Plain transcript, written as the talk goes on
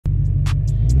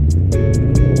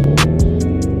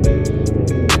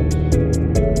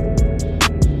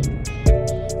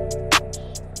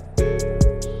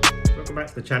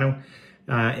channel.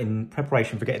 In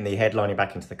preparation for getting the headlining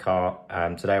back into the car,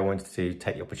 today I wanted to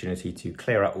take the opportunity to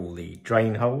clear out all the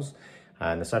drain holes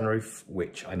and the sunroof,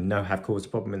 which I know have caused a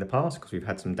problem in the past because we've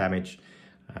had some damage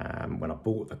when I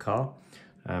bought the car.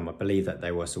 I believe that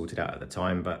they were sorted out at the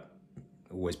time, but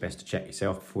always best to check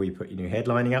yourself before you put your new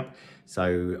headlining up.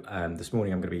 So this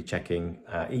morning I'm going to be checking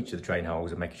each of the drain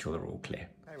holes and making sure they're all clear.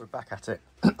 Okay, we're back at it.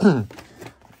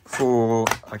 Before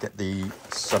I get the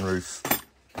sunroof,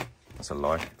 that's a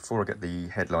lie, before I get the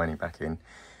headlining back in,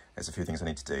 there's a few things I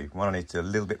need to do. One, I need to do a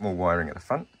little bit more wiring at the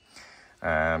front.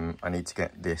 I need to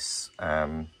get this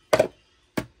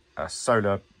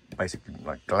solar, basically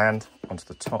like gland, onto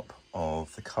the top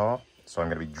of the car. So I'm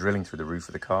going to be drilling through the roof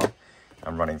of the car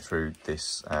and running through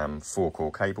this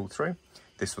 4-core cable through.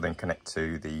 This will then connect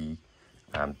to the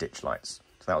ditch lights.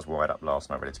 So that was wired up last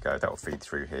night, ready to go. That will feed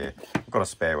through here. I've got a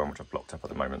spare one, which I've blocked up at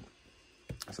the moment.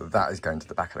 So that is going to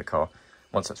the back of the car.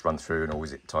 Once that's run through and all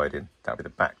zip tied in, that'll be the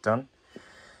back done.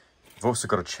 I've also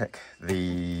got to check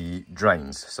the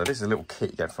drains. So this is a little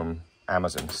kit you get from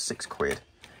Amazon, £6.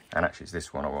 And actually it's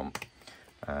this one I want.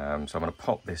 So I'm going to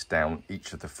pop this down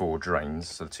each of the 4 drains.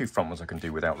 So the 2 front ones I can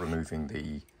do without removing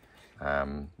the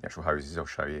actual hoses, I'll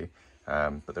show you.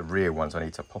 But the rear ones I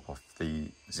need to pop off the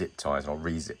zip ties and I'll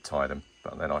re-zip tie them.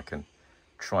 But then I can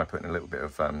try putting a little bit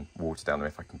of water down there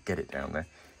if I can get it down there.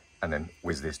 And then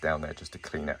whiz this down there just to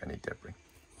clean out any debris.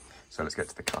 So let's get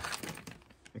to the car.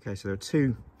 Okay, so there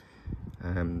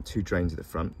are two drains at the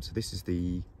front. So this is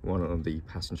the one on the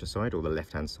passenger side, or the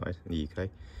left-hand side in the UK.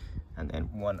 And then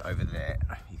one over there,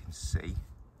 you can see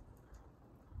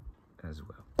as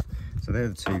well. So they're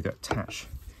the 2 that attach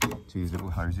to these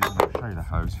little hoses. I'll show you the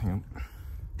hose, hang on.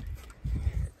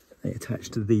 They attach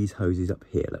to these hoses up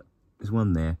here, look. There's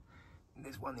one there, and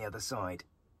there's one the other side.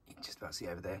 You can just about see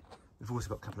over there. We've also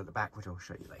got a couple at the back, which I'll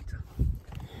show you later.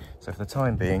 So for the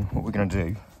time being, what we're going to do,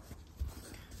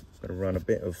 I'm going to run a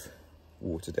bit of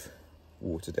water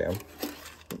down.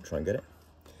 Try and get it.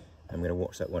 I'm going to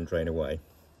watch that one drain away.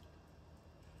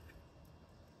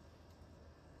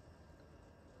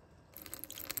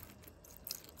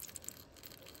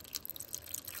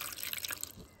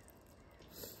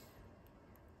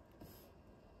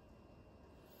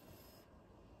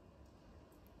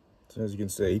 So as you can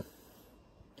see,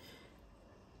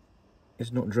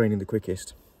 it's not draining the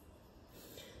quickest.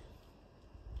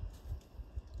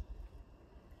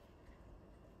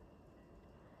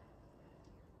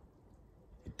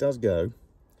 It does go,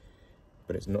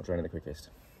 but it's not draining the quickest.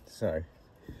 So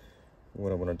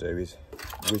what I want to do is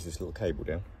whiz this little cable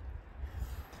down.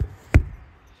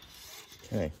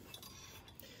 Okay,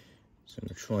 so I'm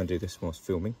going to try and do this whilst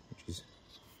filming, which is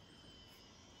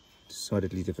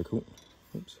decidedly difficult.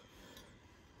 Oops.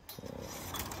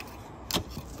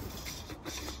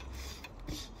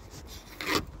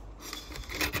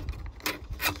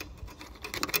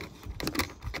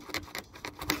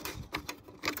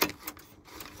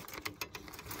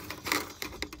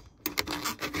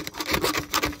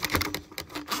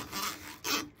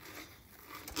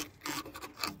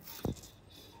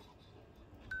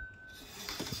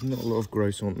 There's not a lot of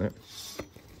gross on that.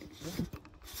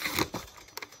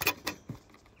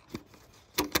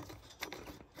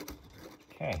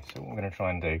 Okay, so what we're going to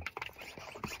try and do,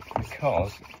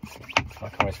 because my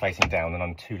car is facing down and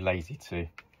I'm too lazy to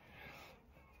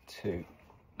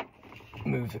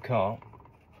move the car,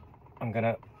 I'm going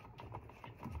to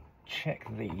check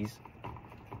these,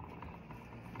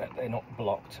 that they're not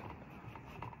blocked,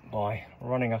 by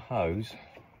running a hose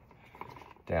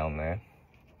down there,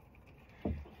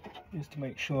 just to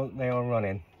make sure that they are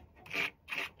running.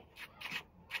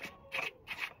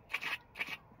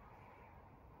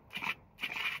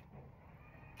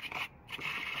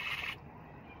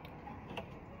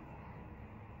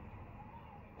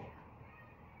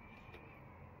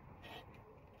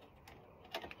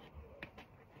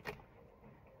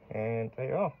 And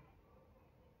they are.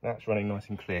 That's running nice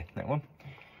and clear, that one.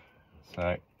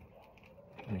 So,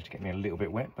 managed to get me a little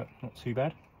bit wet, but not too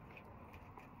bad.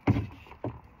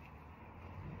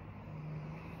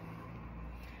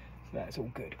 So that's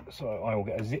all good. So I will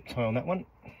get a zip tie on that one.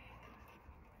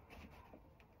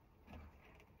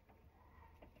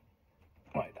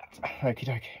 Like that. Okie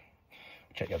dokie.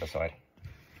 Check the other side.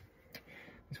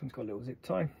 This one's got a little zip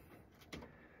tie.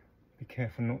 Be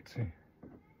careful not to.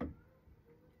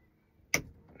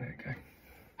 There we go.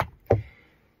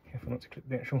 Careful not to clip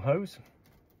the actual hose.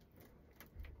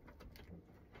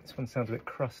 This one sounds a bit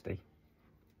crusty.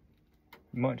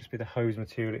 It might just be the hose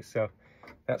material itself.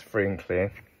 That's free and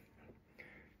clear.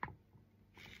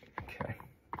 Okay.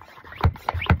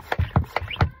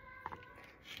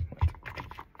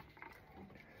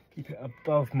 Keep it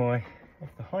above my off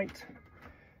the height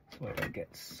so I don't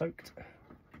get soaked.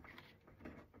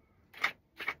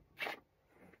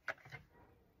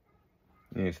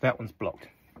 Yes, that one's blocked,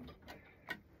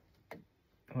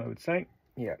 I would say.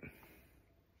 Yeah,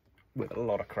 with a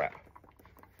lot of crap.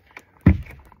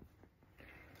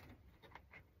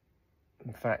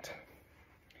 In fact,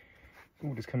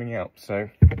 water's coming out, so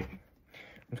I'm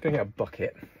just going to get a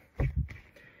bucket.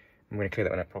 I'm going to clear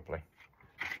that one out properly.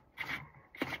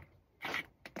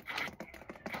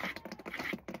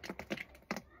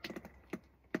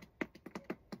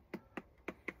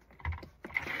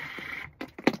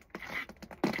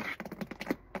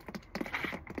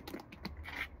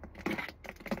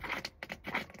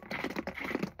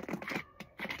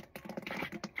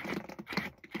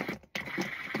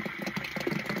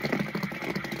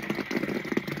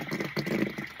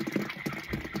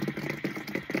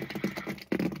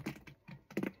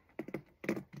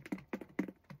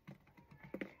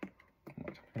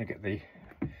 I'm going to get the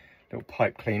little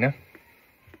pipe cleaner.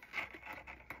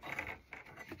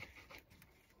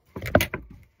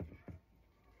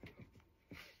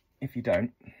 If you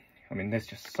don't, I mean, there's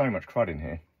just so much crud in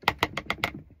here.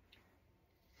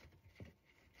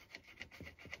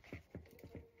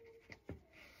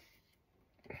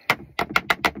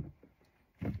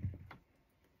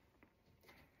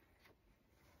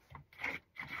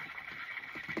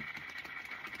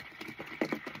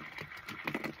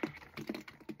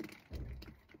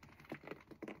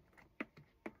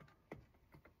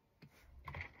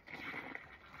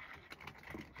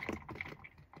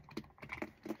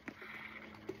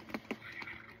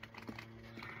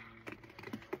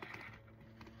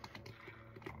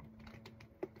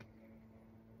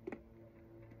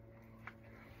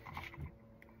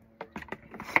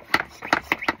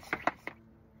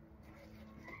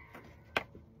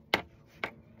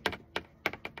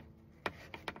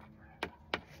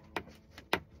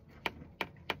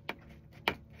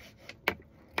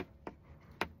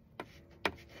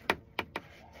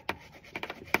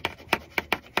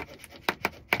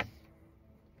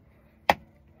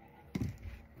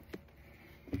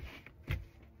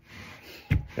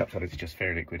 The upside is just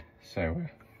very liquid, so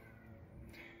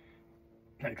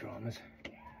no dramas.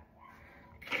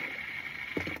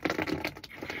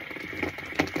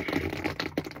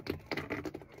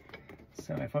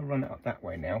 So if I run it up that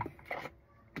way now,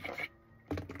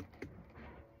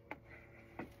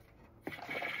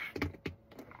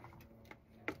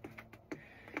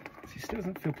 it still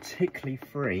doesn't feel particularly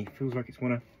free. It feels like it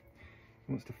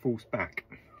wants to force back.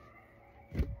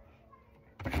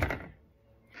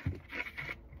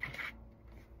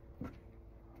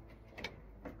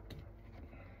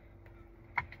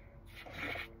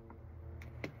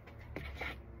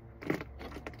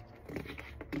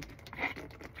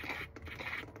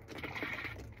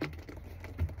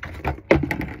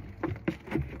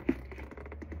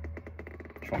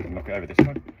 Try to knock it over this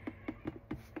time.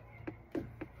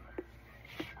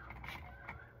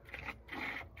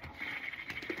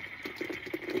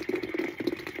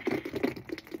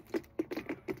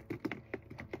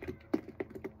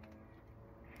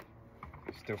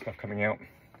 Still stuff coming out,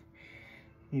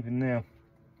 even now.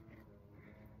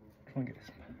 Try and get this.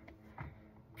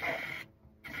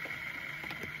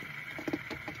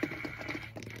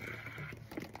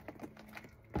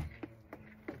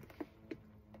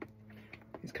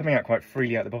 It's coming out quite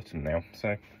freely at the bottom now, so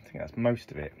I think that's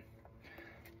most of it.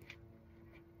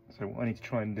 So what I need to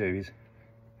try and do is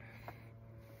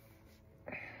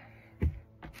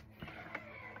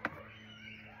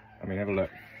have a look.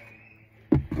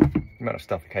 The amount of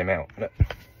stuff that came out. Look.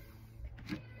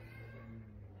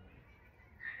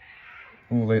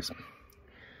 All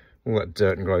that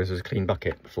dirt and grime. This was a clean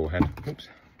bucket beforehand. Oops.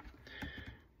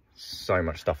 So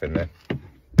much stuff in there.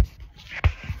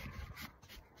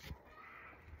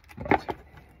 Right.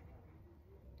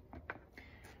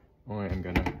 I am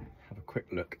going to have a quick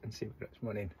look and see if it's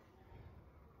running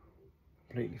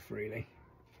completely freely.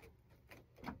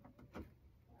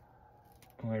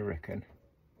 I reckon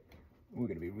we're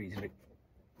going to be reasonably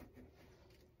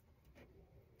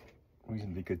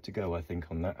good to go, I think,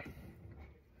 on that.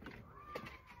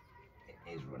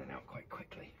 It is running out quite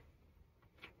quickly.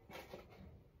 It's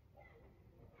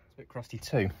a bit crusty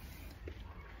too.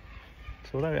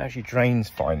 So although it actually drains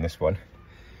fine, this one,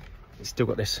 it's still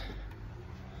got this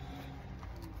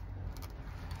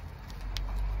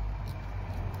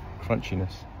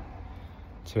crunchiness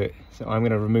to it. So I'm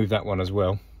going to remove that one as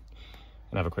well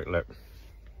and have a quick look.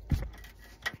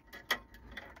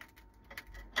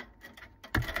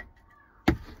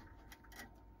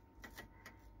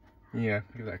 Yeah,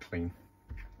 give that a clean.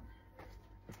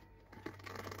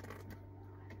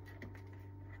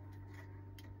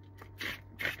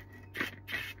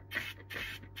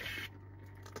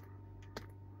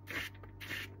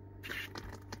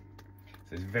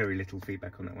 there's very little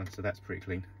feedback on that one, so that's pretty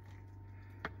clean.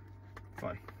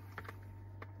 Fine.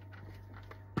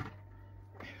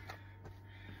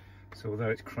 So although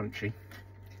it's crunchy,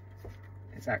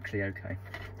 it's actually okay.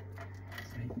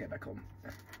 So you can get back on.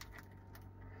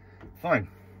 Fine.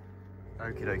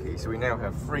 Okie dokie, so we now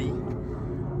have 3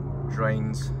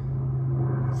 drains,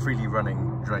 freely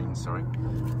running drains, sorry,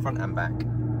 front and back.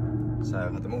 So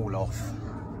I had them all off.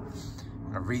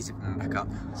 I re-zip them back up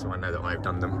so I know that I've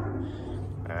done them.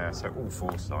 So all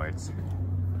 4 sides.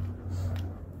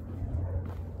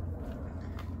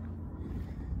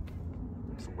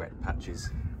 Little wet patches.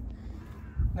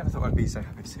 Never thought I'd be so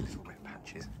happy to see little wet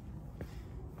patches.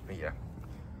 But yeah,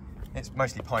 it's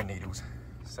mostly pine needles.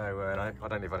 So I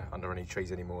don't live under any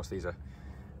trees anymore, so these are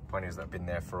pine needles that have been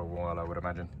there for a while, I would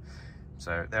imagine.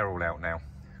 So they're all out now,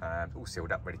 all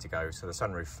sealed up, ready to go. So the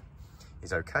sunroof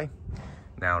is okay.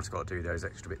 Now I've just got to do those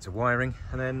extra bits of wiring,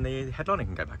 and then the headlining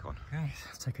can go back on. Okay,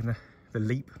 I've taken the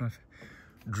leap and I've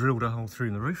drilled a hole through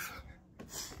in the roof.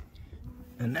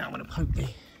 And now I'm going to poke the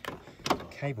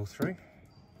cable through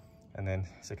and then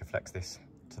Sikaflex this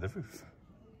to the roof.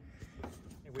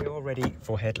 We are ready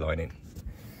for headlining.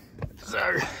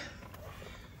 So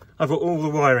I've got all the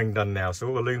wiring done now, so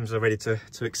all the looms are ready to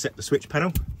accept the switch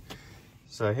panel.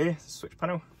 So here's the switch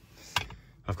panel.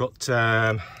 I've got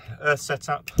earth set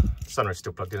up, sunroof's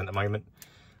still plugged in at the moment.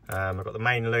 I've got the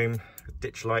main loom,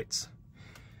 ditch lights.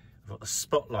 I've got the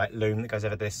spotlight loom that goes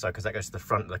over this, so because that goes to the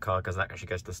front of the car, because that actually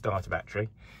goes to the starter battery.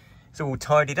 It's all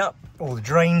tidied up, all the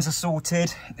drains are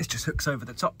sorted. This just hooks over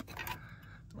the top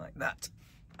like that.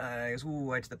 Goes all the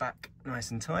way to the back, nice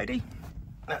and tidy.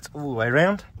 That's all the way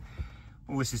around.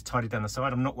 All this is tidy down the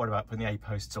side. I'm not worried about putting the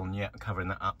A-posts on yet, covering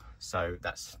that up. So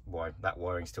that's why that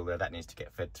wiring's still there. That needs to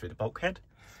get fed through the bulkhead.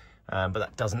 But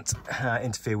that doesn't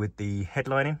interfere with the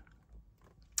headlining.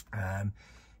 Well,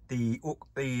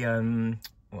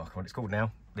 what it's called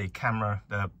now, the camera,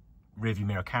 the rear view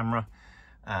mirror camera,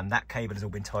 that cable has all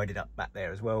been tidied up back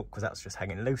there as well, because that's just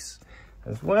hanging loose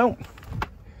as well.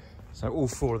 So all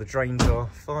 4 of the drains are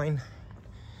fine.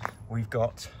 We've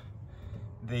got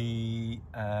the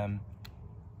kind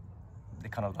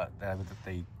of like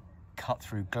the cut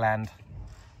through gland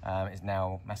is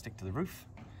now mastic to the roof,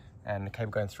 and the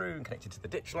cable going through and connected to the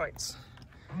ditch lights,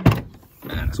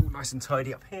 and it's all nice and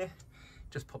tidy up here.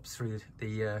 Just pops through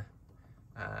the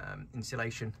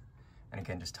insulation, and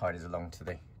again just ties along to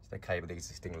the cable, the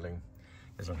existing loom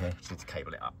is on here. Just need to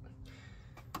cable it up.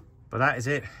 But that is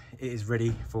it. It is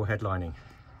ready for headlining.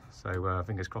 So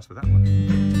fingers crossed with that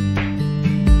one.